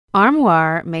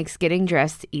Armoire makes getting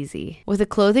dressed easy. With a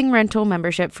clothing rental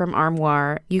membership from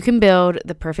Armoire, you can build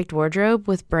the perfect wardrobe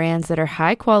with brands that are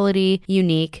high quality,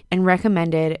 unique, and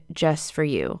recommended just for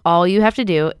you. All you have to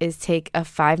do is take a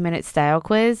 5-minute style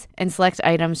quiz and select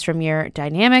items from your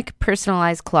dynamic,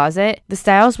 personalized closet. The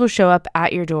styles will show up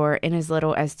at your door in as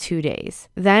little as 2 days.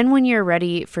 Then when you're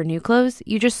ready for new clothes,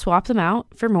 you just swap them out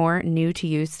for more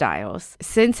new-to-you styles.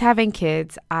 Since having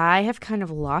kids, I have kind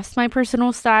of lost my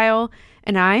personal style,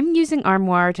 and I'm using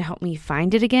Armoire to help me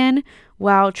find it again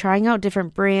while trying out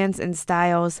different brands and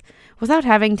styles without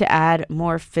having to add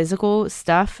more physical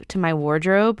stuff to my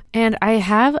wardrobe. And I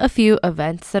have a few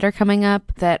events that are coming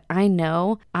up that I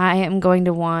know I am going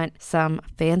to want some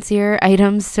fancier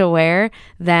items to wear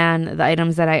than the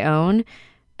items that I own.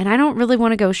 And I don't really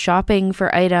want to go shopping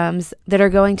for items that are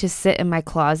going to sit in my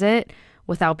closet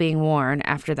without being worn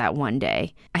after that one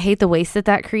day. I hate the waste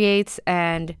that creates,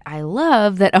 and I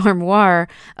love that Armoire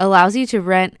allows you to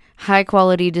rent high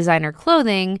quality designer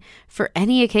clothing for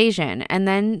any occasion and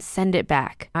then send it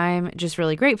back. I'm just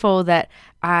really grateful that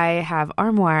I have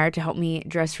Armoire to help me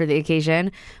dress for the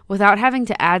occasion without having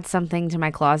to add something to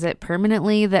my closet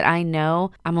permanently that I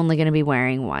know I'm only going to be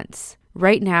wearing once.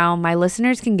 Right now, my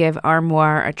listeners can give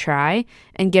Armoire a try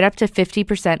and get up to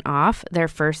 50% off their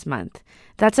first month.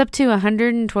 That's up to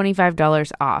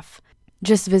 $125 off.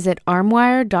 Just visit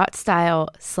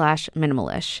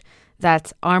armoire.style/minimalish.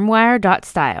 That's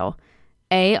armoire.style,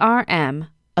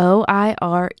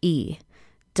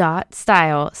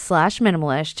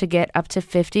 ARMOIRE.style/minimalish to get up to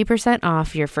 50%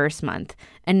 off your first month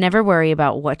and never worry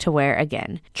about what to wear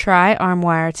again. Try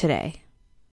Armoire today.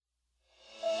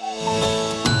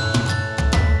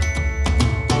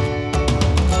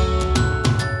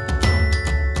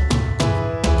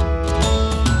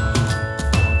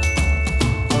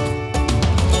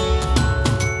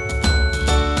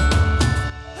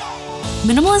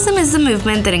 Minimalism is the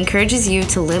movement that encourages you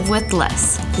to live with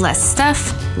less. Less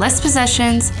stuff, less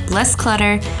possessions, less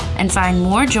clutter, and find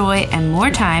more joy and more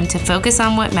time to focus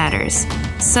on what matters.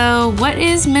 So, what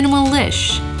is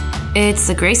minimalish? It's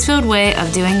the grace-filled way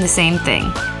of doing the same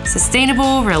thing.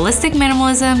 Sustainable, realistic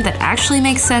minimalism that actually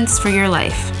makes sense for your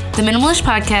life. The Minimalish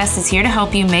Podcast is here to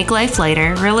help you make life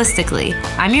lighter, realistically.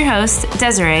 I'm your host,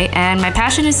 Desiree, and my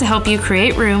passion is to help you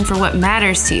create room for what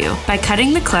matters to you by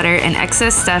cutting the clutter and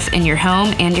excess stuff in your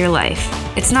home and your life.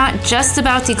 It's not just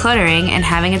about decluttering and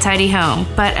having a tidy home,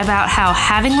 but about how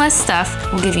having less stuff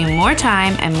will give you more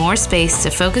time and more space to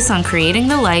focus on creating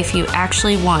the life you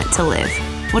actually want to live.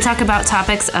 We'll talk about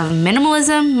topics of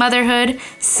minimalism, motherhood,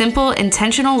 simple,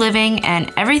 intentional living, and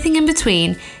everything in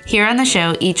between here on the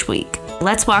show each week.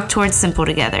 Let's walk towards simple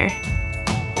together.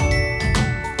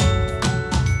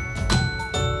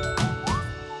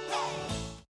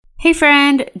 Hey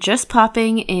friend, just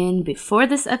popping in before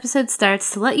this episode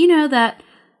starts to let you know that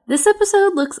this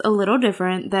episode looks a little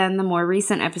different than the more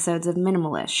recent episodes of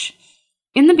Minimalish.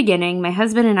 In the beginning, my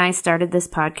husband and I started this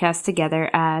podcast together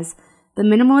as the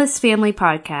Minimalist Family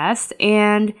Podcast,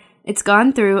 and it's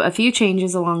gone through a few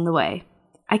changes along the way.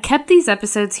 I kept these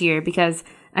episodes here because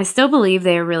I still believe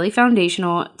they are really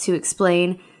foundational to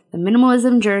explain the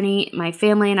minimalism journey my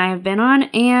family and I have been on,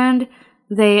 and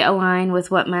they align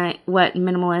with what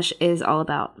Minimalish is all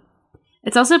about.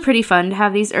 It's also pretty fun to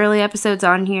have these early episodes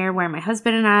on here where my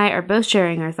husband and I are both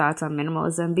sharing our thoughts on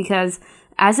minimalism because,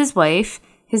 as his wife,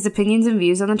 his opinions and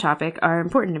views on the topic are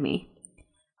important to me.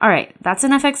 Alright, that's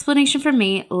enough explanation from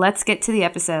me. Let's get to the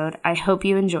episode. I hope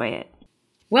you enjoy it.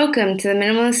 Welcome to the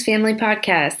Minimalist Family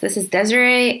Podcast. This is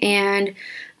Desiree, and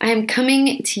I am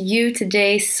coming to you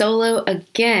today solo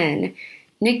again.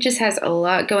 Nick just has a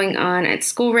lot going on at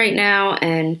school right now,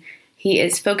 and he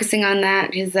is focusing on that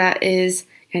because that is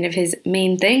kind of his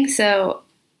main thing. So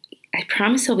I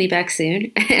promise he'll be back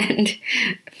soon. And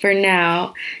for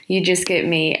now, you just get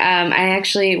me. I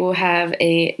actually will have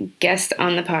a guest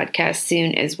on the podcast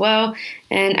soon as well,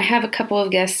 and I have a couple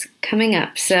of guests coming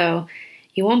up. So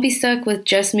you won't be stuck with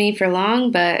just me for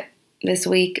long, but this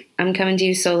week I'm coming to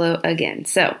you solo again.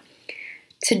 So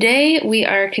today we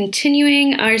are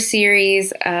continuing our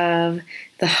series of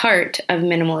the heart of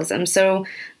minimalism. So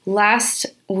last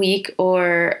week,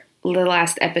 or the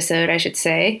last episode, I should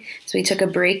say, so we took a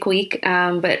break week,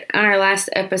 but on our last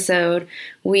episode,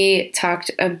 we talked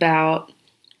about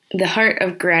the heart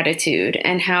of gratitude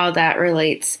and how that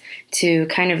relates to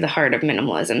kind of the heart of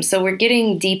minimalism. So we're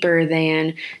getting deeper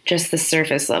than just the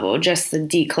surface level, just the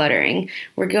decluttering.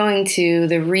 We're going to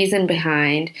the reason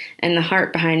behind and the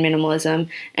heart behind minimalism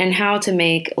and how to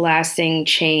make lasting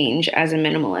change as a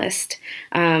minimalist.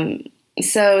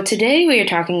 So today we are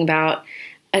talking about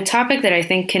a topic that I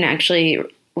think can actually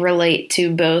relate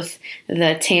to both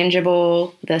the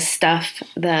tangible, the stuff,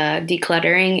 the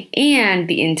decluttering, and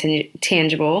the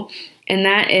intangible, and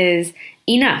that is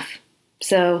enough.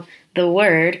 So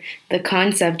the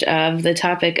concept of the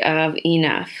topic of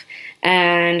enough.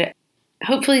 And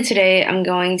hopefully today I'm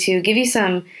going to give you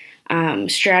some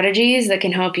strategies that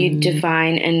can help you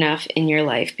define enough in your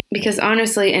life. Because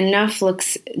honestly, enough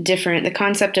looks different. The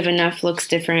concept of enough looks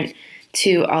different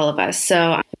to all of us.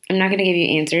 So I'm not going to give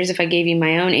you answers. If I gave you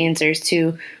my own answers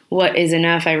to what is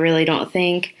enough, I really don't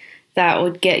think that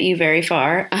would get you very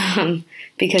far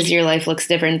because your life looks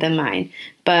different than mine.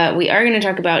 But we are going to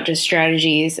talk about just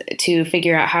strategies to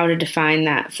figure out how to define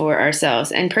that for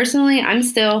ourselves. And personally, I'm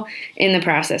still in the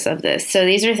process of this. So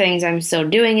these are things I'm still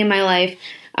doing in my life,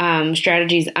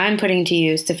 strategies I'm putting to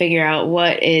use to figure out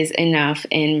what is enough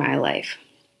in my life.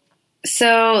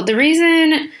 So the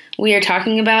reason we are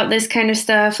talking about this kind of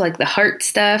stuff, like the heart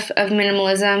stuff of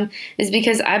minimalism, is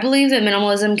because I believe that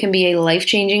minimalism can be a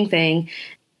life-changing thing.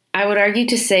 I would argue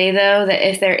to say, though, that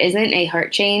if there isn't a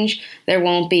heart change, there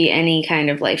won't be any kind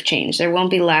of life change. There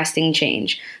won't be lasting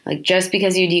change. Like, just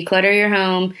because you declutter your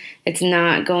home, it's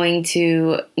not going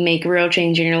to make real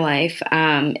change in your life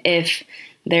if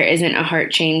there isn't a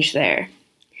heart change there.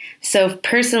 So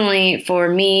personally, for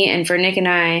me and for Nick and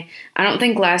I don't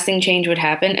think lasting change would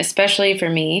happen, especially for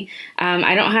me.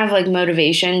 I don't have like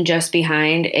motivation just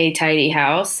behind a tidy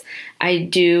house. I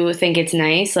do think it's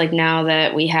nice, like now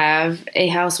that we have a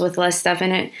house with less stuff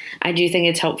in it, I do think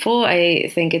it's helpful. I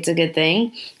think it's a good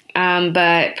thing.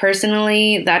 But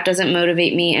personally, that doesn't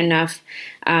motivate me enough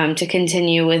to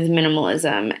continue with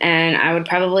minimalism. And I would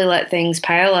probably let things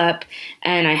pile up,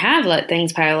 and I have let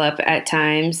things pile up at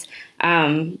times.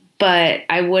 But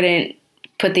I wouldn't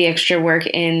put the extra work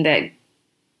in that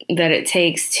it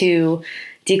takes to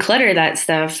declutter that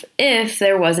stuff if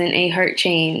there wasn't a heart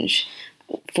change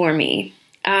for me.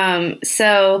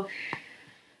 So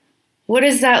what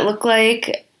does that look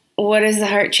like? What does the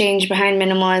heart change behind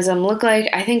minimalism look like?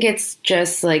 I think it's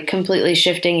just like completely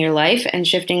shifting your life and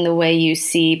shifting the way you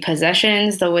see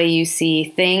possessions, the way you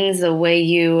see things, the way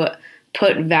you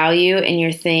put value in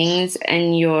your things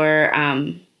and your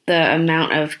the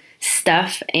amount of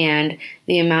stuff and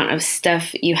the amount of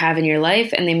stuff you have in your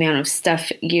life and the amount of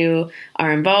stuff you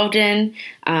are involved in.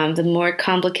 The more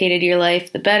complicated your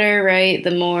life, the better, right?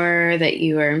 The more that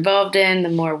you are involved in, the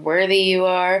more worthy you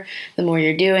are, the more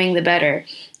you're doing, the better.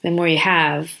 The more you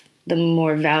have, the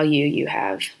more value you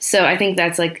have. So I think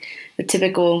that's like the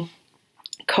typical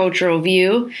cultural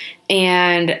view.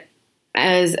 And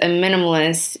as a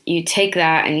minimalist, you take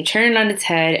that and you turn it on its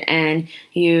head and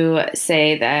you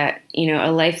say that,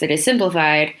 a life that is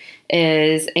simplified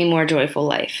is a more joyful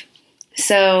life.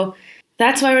 So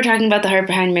that's why we're talking about the heart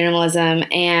behind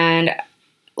minimalism. And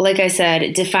like I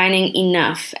said, defining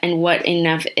enough and what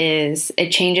enough is.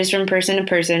 It changes from person to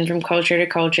person, from culture to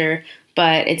culture,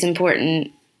 but it's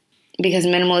important because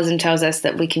minimalism tells us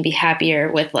that we can be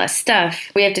happier with less stuff.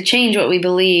 We have to change what we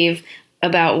believe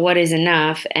about what is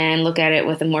enough and look at it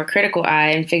with a more critical eye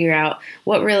and figure out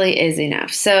what really is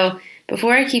enough. So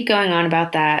before I keep going on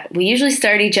about that, we usually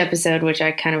start each episode, which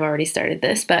I kind of already started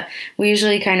this, but we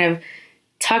usually kind of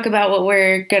talk about what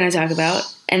we're going to talk about,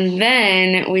 and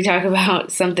then we talk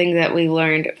about something that we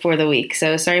learned for the week.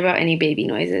 So sorry about any baby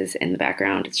noises in the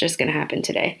background. It's just going to happen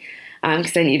today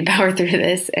because I need to power through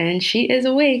this, and she is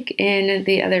awake in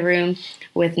the other room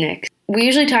with Nick. We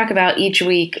usually talk about each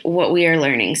week what we are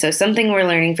learning. So something we're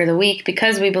learning for the week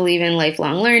because we believe in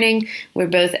lifelong learning. We're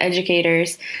both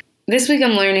educators. This week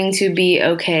I'm learning to be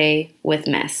okay with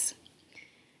mess.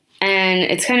 And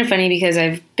it's kind of funny because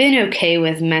I've been okay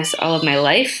with mess all of my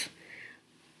life.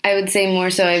 I would say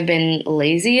more so I've been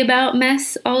lazy about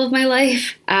mess all of my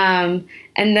life. And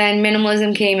then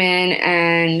minimalism came in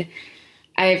and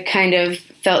I've kind of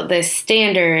felt this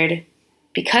standard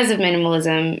because of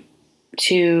minimalism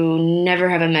to never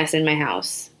have a mess in my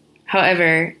house.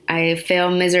 However, I fail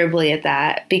miserably at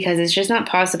that because it's just not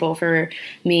possible for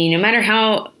me, no matter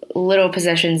how little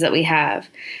possessions that we have.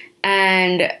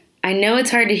 And I know it's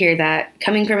hard to hear that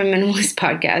coming from a minimalist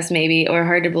podcast, maybe, or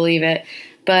hard to believe it,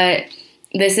 but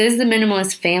this is the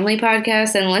Minimalist Family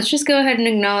Podcast, and let's just go ahead and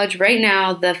acknowledge right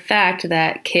now the fact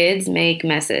that kids make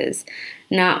messes.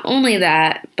 Not only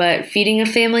that, but feeding a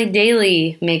family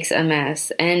daily makes a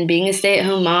mess. And being a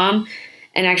stay-at-home mom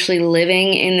and actually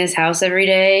living in this house every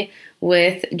day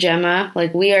with Gemma,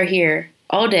 like we are here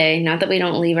all day. Not that we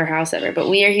don't leave our house ever, but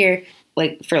we are here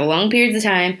like for long periods of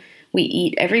time. We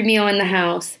eat every meal in the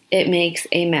house. It makes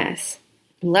a mess.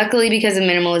 Luckily, because of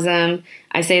minimalism,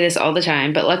 I say this all the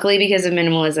time, but luckily because of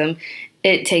minimalism,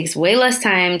 it takes way less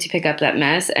time to pick up that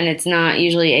mess, and it's not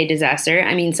usually a disaster.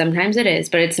 I mean, sometimes it is,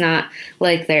 but it's not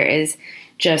like there is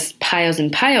just piles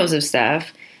and piles of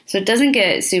stuff. So it doesn't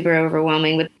get super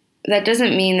overwhelming, but that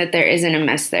doesn't mean that there isn't a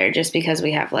mess there just because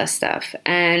we have less stuff.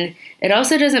 And it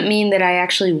also doesn't mean that I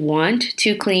actually want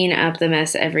to clean up the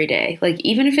mess every day. Like,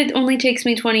 even if it only takes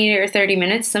me 20 or 30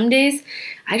 minutes, some days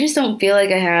I just don't feel like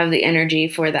I have the energy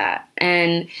for that.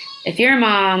 And if you're a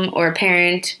mom or a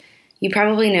parent, you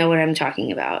probably know what I'm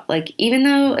talking about. Like, even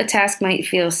though a task might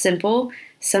feel simple,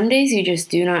 some days you just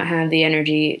do not have the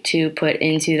energy to put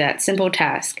into that simple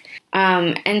task.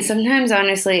 And sometimes,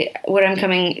 honestly, what I'm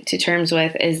coming to terms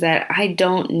with is that I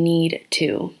don't need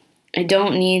to. I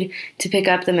don't need to pick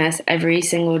up the mess every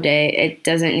single day. It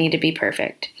doesn't need to be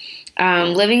perfect.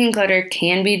 Living in clutter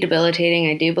can be debilitating.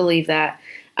 I do believe that.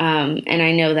 And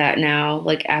I know that now,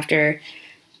 like after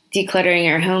decluttering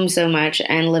our home so much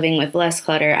and living with less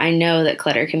clutter, I know that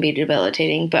clutter can be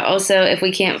debilitating. But also, if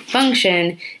we can't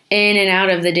function in and out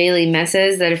of the daily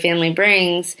messes that a family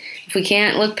brings, if we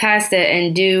can't look past it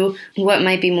and do what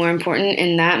might be more important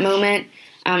in that moment,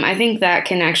 I think that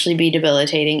can actually be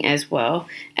debilitating as well,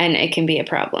 and it can be a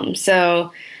problem.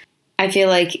 So I feel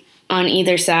like on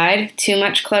either side, too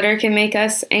much clutter can make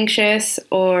us anxious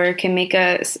or can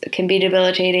be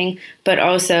debilitating, but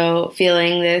also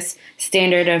feeling this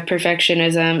standard of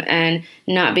perfectionism and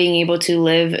not being able to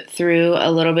live through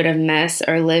a little bit of mess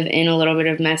or live in a little bit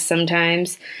of mess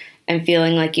sometimes and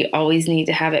feeling like you always need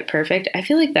to have it perfect, I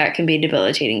feel like that can be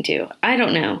debilitating too. I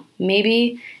don't know.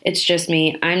 Maybe it's just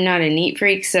me. I'm not a neat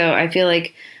freak, so I feel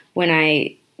like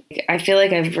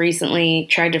I've recently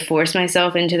tried to force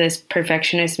myself into this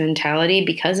perfectionist mentality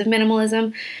because of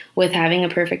minimalism with having a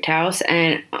perfect house,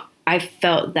 and I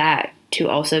felt that to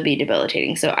also be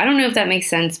debilitating. So I don't know if that makes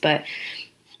sense, but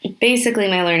basically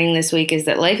my learning this week is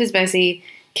that life is messy,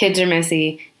 kids are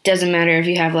messy, doesn't matter if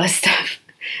you have less stuff.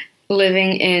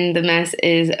 Living in the mess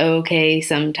is okay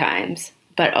sometimes,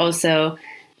 but also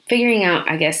figuring out,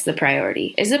 I guess, the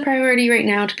priority. Is the priority right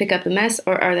now to pick up the mess,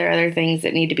 or are there other things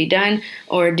that need to be done?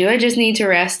 Or do I just need to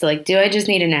rest? Like, do I just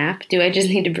need a nap? Do I just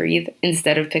need to breathe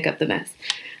instead of pick up the mess?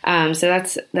 So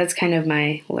that's kind of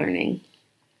my learning.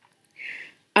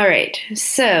 All right,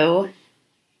 so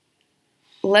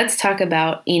let's talk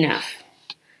about enough.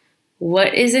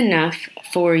 What is enough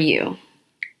for you?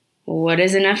 What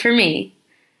is enough for me?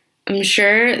 I'm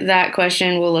sure that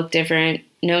question will look different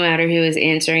no matter who is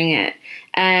answering it.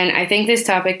 And I think this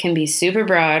topic can be super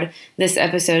broad. This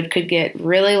episode could get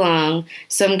really long.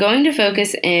 So I'm going to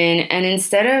focus in, and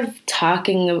instead of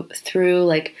talking through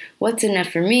like what's enough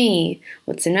for me,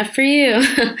 what's enough for you,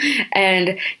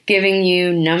 and giving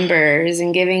you numbers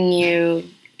and giving you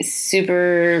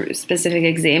super specific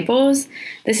examples,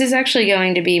 this is actually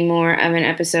going to be more of an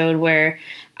episode where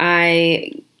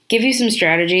I give you some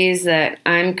strategies that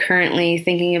I'm currently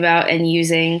thinking about and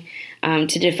using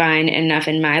to define enough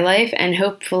in my life, and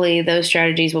hopefully those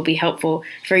strategies will be helpful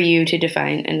for you to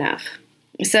define enough.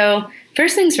 So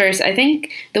first things first, I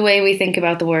think the way we think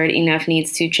about the word enough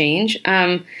needs to change.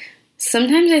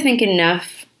 Sometimes I think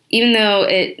enough, even though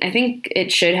I think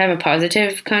it should have a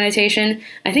positive connotation,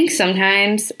 I think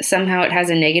sometimes somehow it has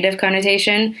a negative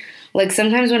connotation. Like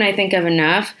sometimes when I think of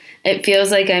enough, it feels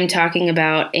like I'm talking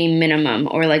about a minimum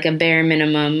or like a bare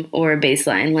minimum or a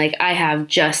baseline. Like I have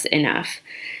just enough.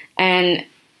 And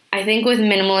I think with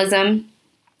minimalism,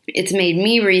 it's made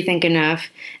me rethink enough.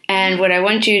 And what I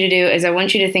want you to do is I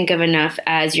want you to think of enough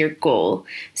as your goal.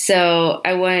 So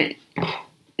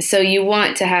you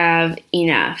want to have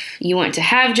enough. You want to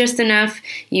have just enough.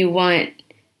 You want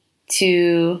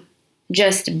to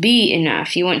just be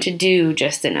enough. You want to do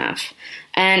just enough.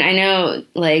 And I know,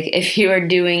 like, if you are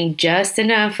doing just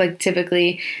enough, like,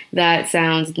 typically that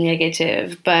sounds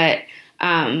negative. But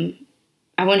I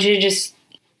want you to just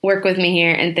work with me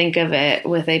here and think of it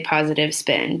with a positive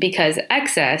spin, because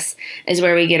excess is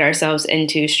where we get ourselves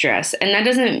into stress. And that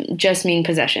doesn't just mean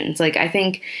possessions. Like, I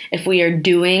think if we are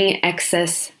doing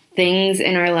excess things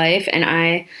in our life, and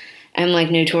I am like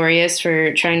notorious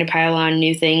for trying to pile on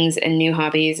new things and new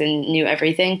hobbies and new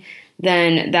everything,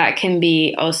 then that can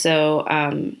be also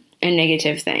a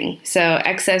negative thing. So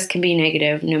excess can be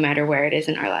negative no matter where it is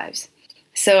in our lives.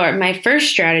 So my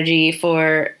first strategy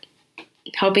for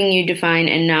helping you define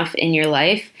enough in your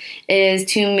life is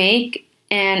to make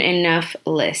an enough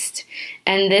list.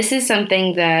 And this is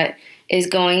something that is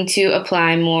going to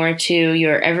apply more to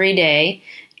your everyday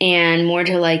and more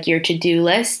to like your to-do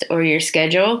list or your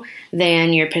schedule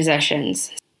than your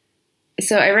possessions.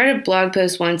 So I read a blog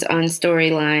post once on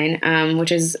Storyline,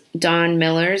 which is Don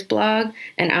Miller's blog,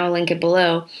 and I'll link it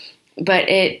below, but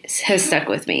it has stuck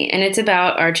with me, and it's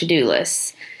about our to-do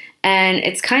lists. And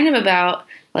it's kind of about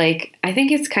I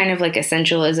think it's kind of like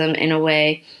essentialism in a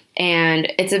way.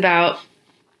 And it's about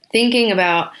thinking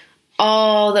about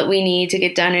all that we need to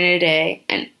get done in a day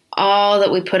and all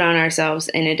that we put on ourselves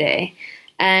in a day.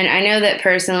 And I know that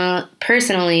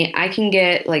personally, I can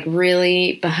get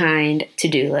really behind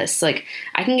to-do lists. I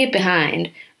can get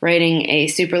behind writing a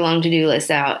super long to-do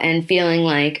list out and feeling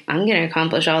like I'm going to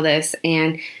accomplish all this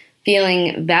and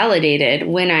feeling validated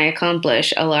when I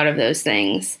accomplish a lot of those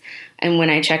things and when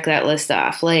I check that list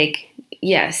off.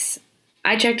 Yes,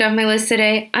 I checked off my list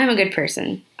today. I'm a good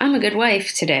person. I'm a good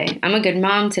wife today. I'm a good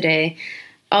mom today.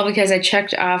 All because I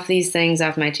checked off these things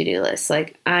off my to-do list.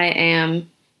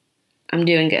 I'm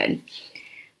doing good.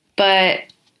 But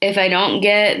if I don't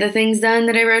get the things done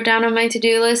that I wrote down on my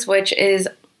to-do list, which is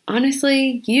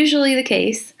honestly usually the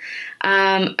case,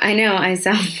 I know I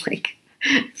sound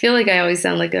I feel like I always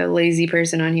sound like a lazy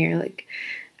person on here.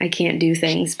 I can't do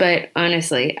things, but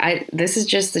honestly, this is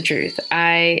just the truth.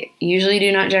 I usually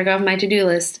do not check off my to-do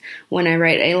list when I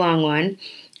write a long one.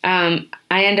 I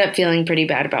end up feeling pretty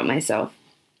bad about myself.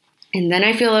 And then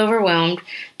I feel overwhelmed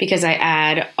because I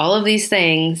add all of these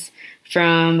things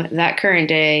from that current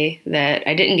day that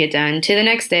I didn't get done to the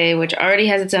next day, which already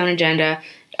has its own agenda,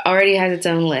 already has its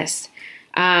own list.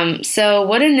 So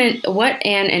what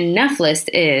an enough list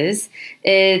is,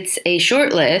 it's a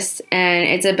short list, and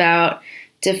it's about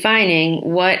defining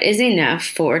what is enough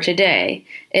for today.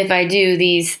 If I do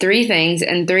these 3 things,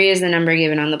 and 3 is the number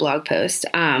given on the blog post,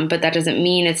 but that doesn't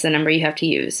mean it's the number you have to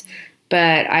use.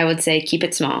 But I would say keep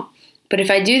it small. But if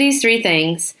I do these 3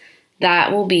 things,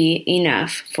 that will be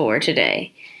enough for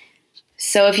today.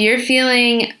 So if you're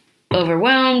feeling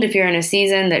overwhelmed, if you're in a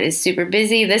season that is super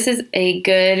busy, this is a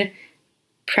good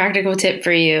practical tip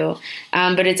for you,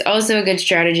 but it's also a good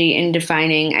strategy in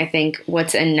defining, I think,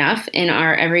 what's enough in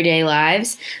our everyday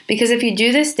lives. Because if you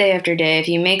do this day after day, if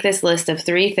you make this list of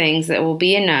 3 things that will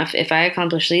be enough, if I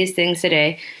accomplish these things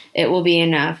today, it will be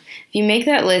enough. If you make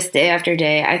that list day after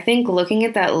day, I think looking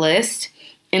at that list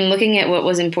and looking at what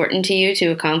was important to you to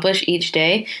accomplish each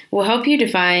day will help you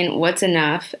define what's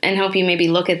enough and help you maybe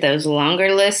look at those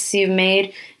longer lists you've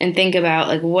made and think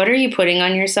about what are you putting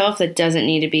on yourself that doesn't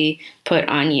need to be put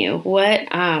on you? What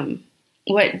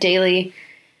daily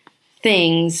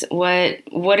things, what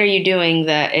are you doing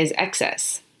that is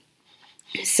excess?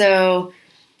 So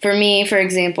for me, for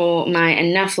example, my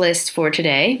enough list for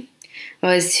today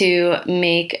was to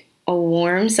make a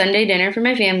warm Sunday dinner for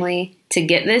my family, to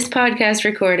get this podcast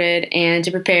recorded, and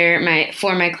to prepare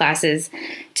for my classes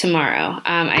tomorrow.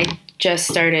 I just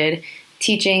started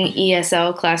teaching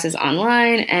ESL classes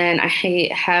online, and I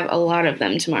have a lot of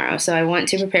them tomorrow. So I want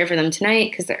to prepare for them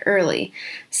tonight because they're early.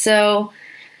 So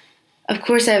of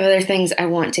course I have other things I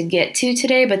want to get to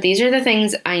today, but these are the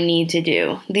things I need to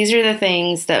do. These are the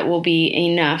things that will be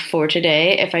enough for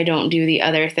today if I don't do the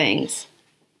other things.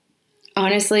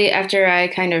 Honestly, after I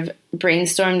kind of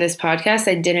brainstormed this podcast,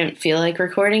 I didn't feel like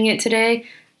recording it today,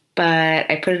 but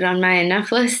I put it on my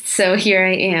enough list, so here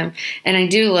I am. And I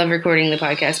do love recording the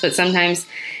podcast, but sometimes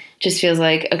just feels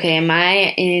like, okay, am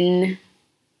I in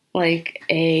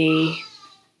a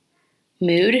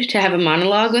mood to have a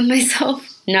monologue with myself?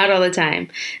 Not all the time.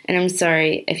 And I'm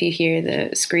sorry if you hear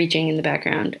the screeching in the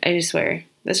background. I just swear,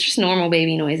 that's just normal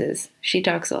baby noises. She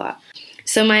talks a lot.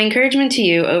 So my encouragement to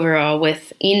you overall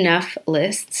with enough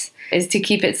lists is to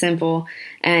keep it simple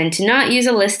and to not use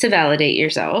a list to validate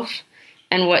yourself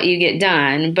and what you get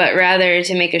done, but rather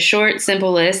to make a short,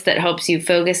 simple list that helps you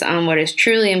focus on what is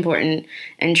truly important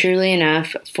and truly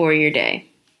enough for your day.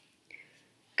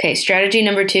 Okay, strategy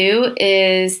number 2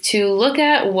 is to look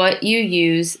at what you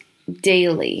use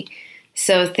daily.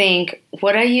 So think,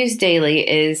 what I use daily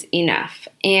is enough.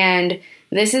 And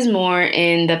this is more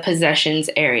in the possessions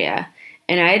area.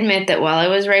 And I admit that while I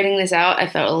was writing this out, I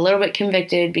felt a little bit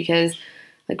convicted because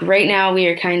right now we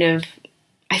are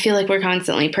I feel like we're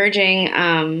constantly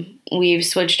purging. We've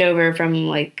switched over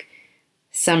from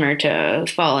summer to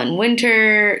fall and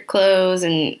winter clothes,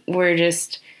 and we're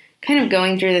just kind of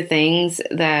going through the things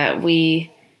that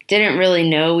we didn't really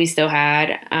know we still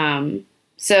had.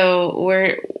 So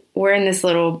we're in this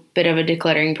little bit of a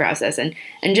decluttering process, and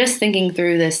just thinking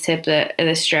through this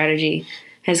this strategy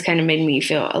has kind of made me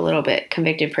feel a little bit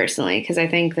convicted personally, because I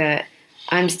think that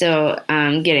I'm still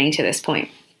getting to this point.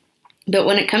 But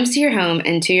when it comes to your home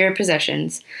and to your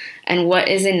possessions and what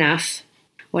is enough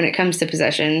when it comes to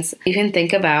possessions, you can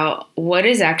think about what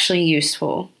is actually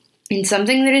useful. And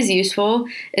something that is useful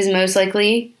is most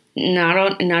likely,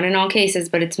 not in all cases,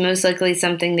 but it's most likely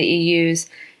something that you use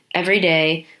every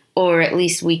day or at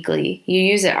least weekly. You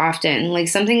use it often. Like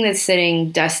something that's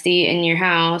sitting dusty in your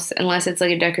house, unless it's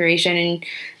like a decoration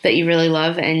that you really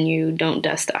love and you don't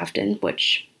dust often,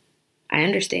 which I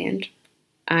understand.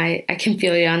 I can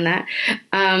feel you on that.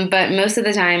 But most of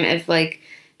the time, if like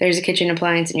there's a kitchen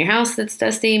appliance in your house that's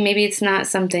dusty, maybe it's not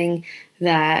something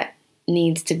that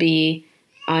needs to be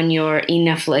on your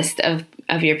enough list of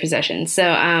your possessions.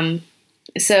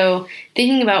 So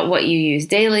thinking about what you use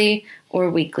daily or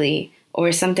weekly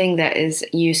or something that is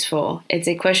useful, it's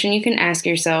a question you can ask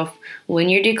yourself when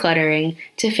you're decluttering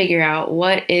to figure out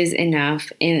what is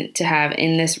enough to have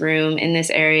in this room, in this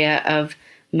area of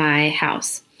my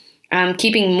house.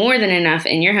 Keeping more than enough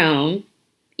in your home,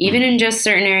 even in just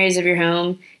certain areas of your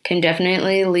home, can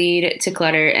definitely lead to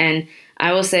clutter. And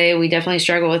I will say we definitely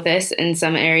struggle with this in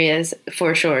some areas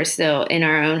for sure still in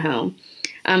our own home.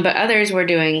 But others we're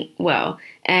doing well.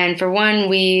 And for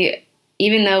one,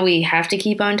 even though we have to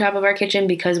keep on top of our kitchen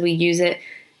because we use it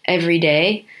every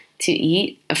day to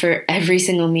eat for every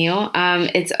single meal,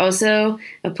 it's also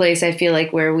a place I feel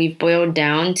like where we've boiled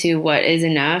down to what is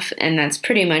enough, and that's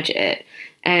pretty much it.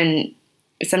 And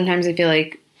sometimes I feel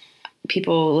like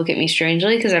people look at me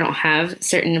strangely because I don't have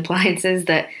certain appliances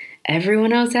that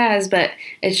everyone else has, but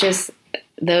it's just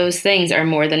those things are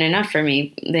more than enough for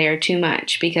me. They are too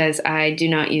much because I do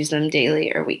not use them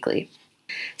daily or weekly.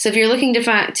 So if you're looking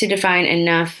to define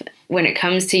enough when it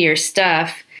comes to your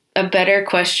stuff, a better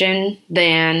question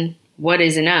than what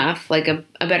is enough, like a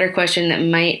better question that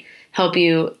might help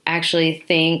you actually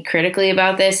think critically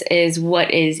about this is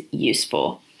what is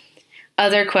useful.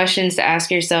 Other questions to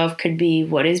ask yourself could be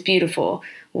what is beautiful,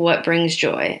 what brings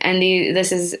joy. And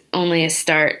this is only a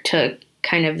start to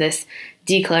kind of this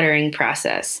decluttering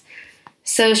process.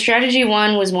 So strategy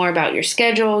 1 was more about your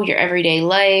schedule, your everyday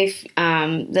life,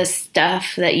 the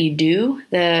stuff that you do,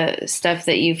 the stuff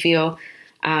that you feel,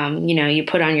 you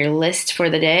put on your list for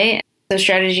the day. So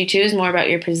strategy 2 is more about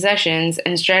your possessions.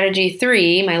 And strategy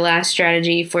 3, my last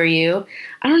strategy for you,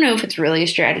 I don't know if it's really a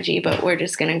strategy, but we're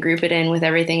just going to group it in with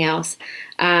everything else,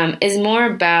 is more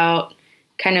about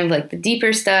kind of like the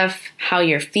deeper stuff, how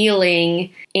you're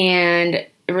feeling, and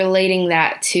relating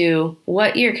that to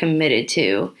what you're committed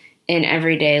to in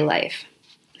everyday life.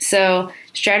 So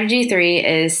strategy 3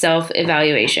 is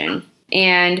self-evaluation.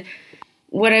 And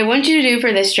what I want you to do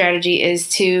for this strategy is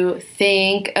to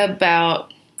think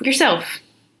about yourself.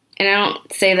 And I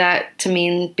don't say that to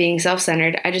mean being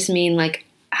self-centered. I just mean like,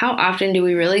 how often do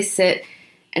we really sit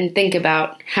and think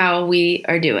about how we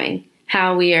are doing,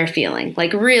 how we are feeling?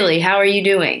 Like really, how are you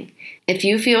doing? If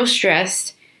you feel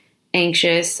stressed,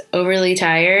 anxious, overly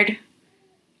tired,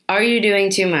 are you doing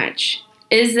too much?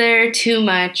 Is there too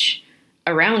much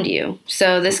around you?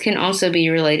 So this can also be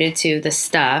related to the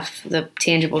stuff, the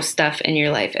tangible stuff in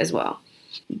your life as well.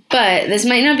 But this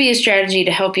might not be a strategy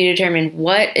to help you determine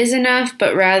what is enough,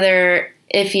 but rather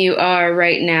if you are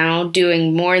right now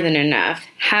doing more than enough,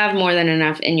 have more than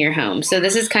enough in your home. So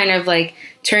this is kind of like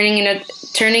turning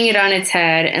it on its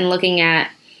head and looking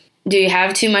at, do you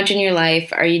have too much in your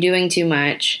life? Are you doing too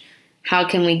much? How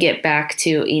can we get back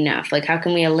to enough? Like how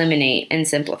can we eliminate and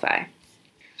simplify?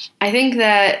 I think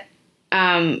that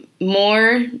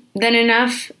more than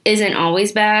enough isn't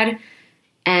always bad.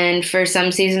 And for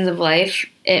some seasons of life,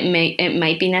 it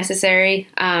might be necessary.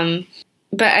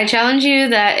 But I challenge you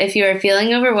that if you are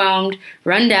feeling overwhelmed,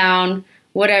 run down,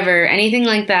 whatever, anything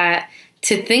like that,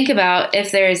 to think about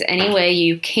if there is any way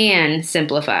you can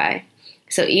simplify.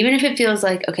 So even if it feels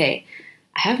like, okay,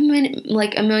 I have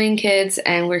like a million kids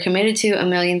and we're committed to a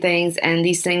million things and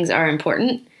these things are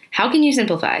important, how can you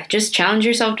simplify? Just challenge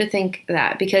yourself to think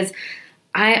that, because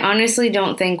I honestly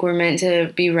don't think we're meant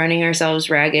to be running ourselves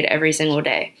ragged every single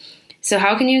day. So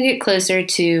how can you get closer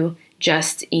to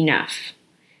just enough?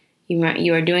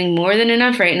 You are doing more than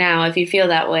enough right now. If you feel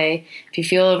that way, if you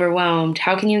feel overwhelmed,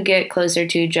 how can you get closer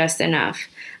to just enough?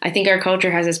 I think our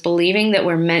culture has us believing that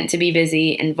we're meant to be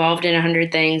busy, involved in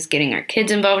 100 things, getting our kids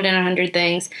involved in 100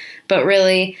 things. But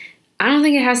really, I don't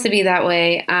think it has to be that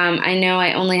way. I know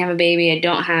I only have a baby. I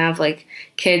don't have like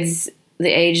kids the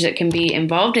age that can be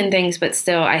involved in things, but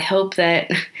still, I hope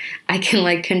that I can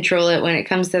like control it when it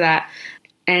comes to that.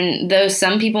 And though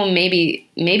some people maybe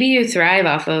you thrive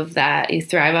off of that, you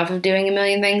thrive off of doing a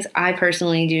million things, I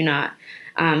personally do not.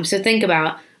 So think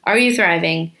about, are you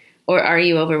thriving or are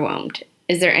you overwhelmed?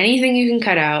 Is there anything you can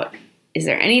cut out? Is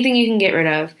there anything you can get rid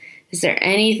of? Is there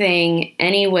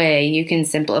any way you can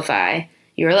simplify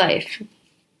your life?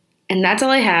 And that's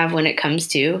all I have when it comes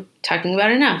to talking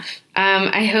about enough.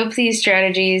 I hope these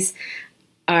strategies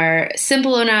are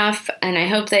simple enough, and I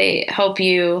hope they help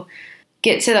you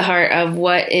get to the heart of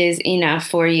what is enough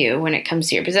for you when it comes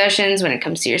to your possessions, when it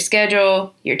comes to your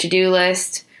schedule, your to-do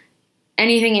list,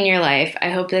 anything in your life. I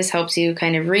hope this helps you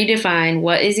kind of redefine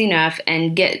what is enough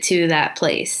and get to that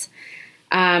place.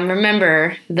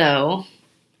 Remember, though,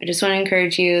 I just want to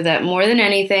encourage you that more than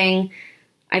anything,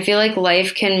 I feel like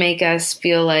life can make us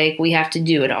feel like we have to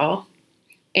do it all.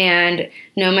 And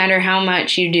no matter how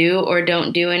much you do or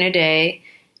don't do in a day,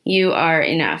 you are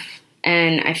enough.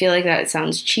 And I feel like that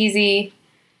sounds cheesy.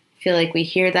 I feel like we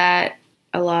hear that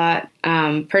a lot.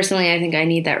 Personally, I think I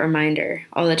need that reminder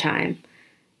all the time.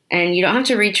 And you don't have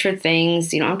to reach for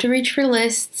things. You don't have to reach for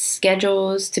lists,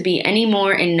 schedules to be any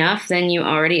more enough than you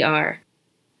already are.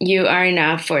 You are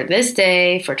enough for this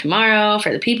day, for tomorrow,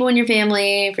 for the people in your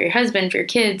family, for your husband, for your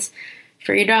kids,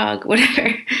 for your dog,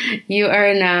 whatever. You are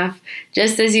enough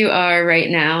just as you are right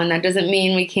now. And that doesn't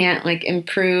mean we can't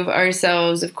improve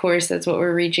ourselves. Of course, that's what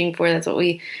we're reaching for. That's what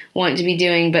we want to be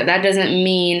doing. But that doesn't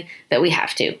mean that we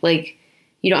have to.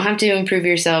 You don't have to improve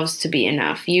yourselves to be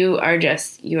enough. You are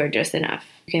just enough.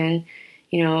 You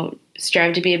can,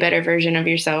 strive to be a better version of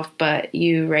yourself, but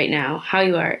you right now, how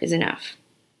you are, is enough.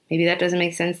 Maybe that doesn't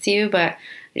make sense to you, but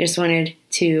I just wanted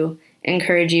to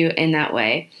encourage you in that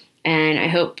way. And I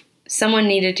hope someone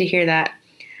needed to hear that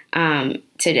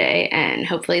today, and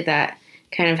hopefully that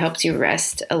kind of helps you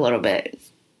rest a little bit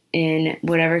in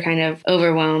whatever kind of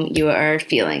overwhelm you are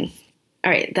feeling.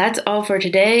 All right, that's all for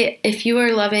today. If you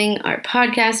are loving our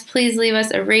podcast, please leave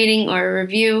us a rating or a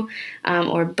review,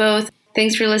 or both.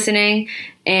 Thanks for listening,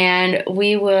 and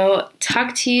we will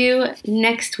talk to you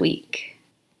next week.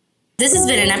 This has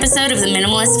been an episode of the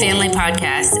Minimalist Family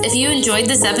Podcast. If you enjoyed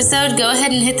this episode, go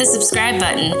ahead and hit the subscribe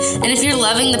button. And if you're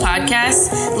loving the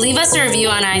podcast, leave us a review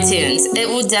on iTunes. It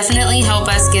will definitely help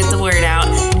us get the word out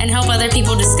and help other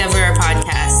people discover our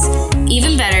podcast.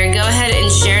 Even better, go ahead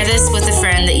and share this with a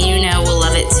friend that you know will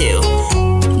love it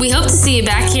too. We hope to see you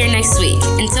back here next week.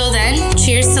 Until then,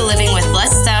 cheers to living with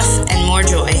less stuff and more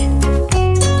joy.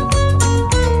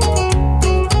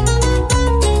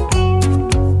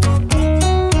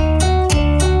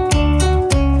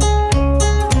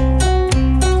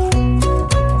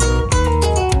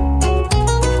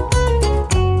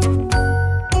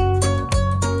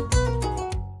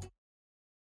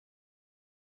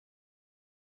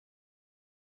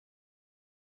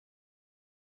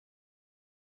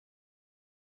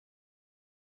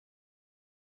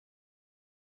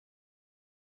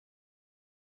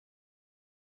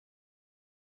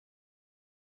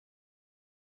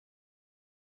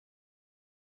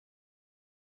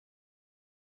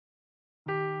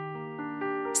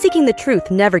 Seeking the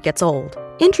truth never gets old.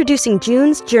 Introducing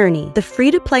June's Journey, the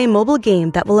free-to-play mobile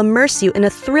game that will immerse you in a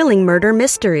thrilling murder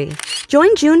mystery.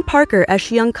 Join June Parker as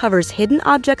she uncovers hidden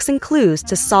objects and clues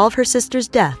to solve her sister's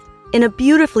death in a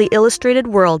beautifully illustrated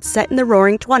world set in the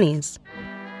Roaring '20s.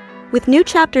 With new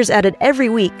chapters added every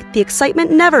week, the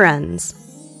excitement never ends.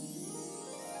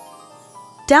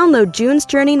 Download June's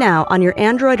Journey now on your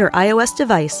Android or iOS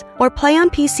device, or play on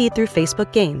PC through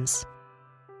Facebook Games.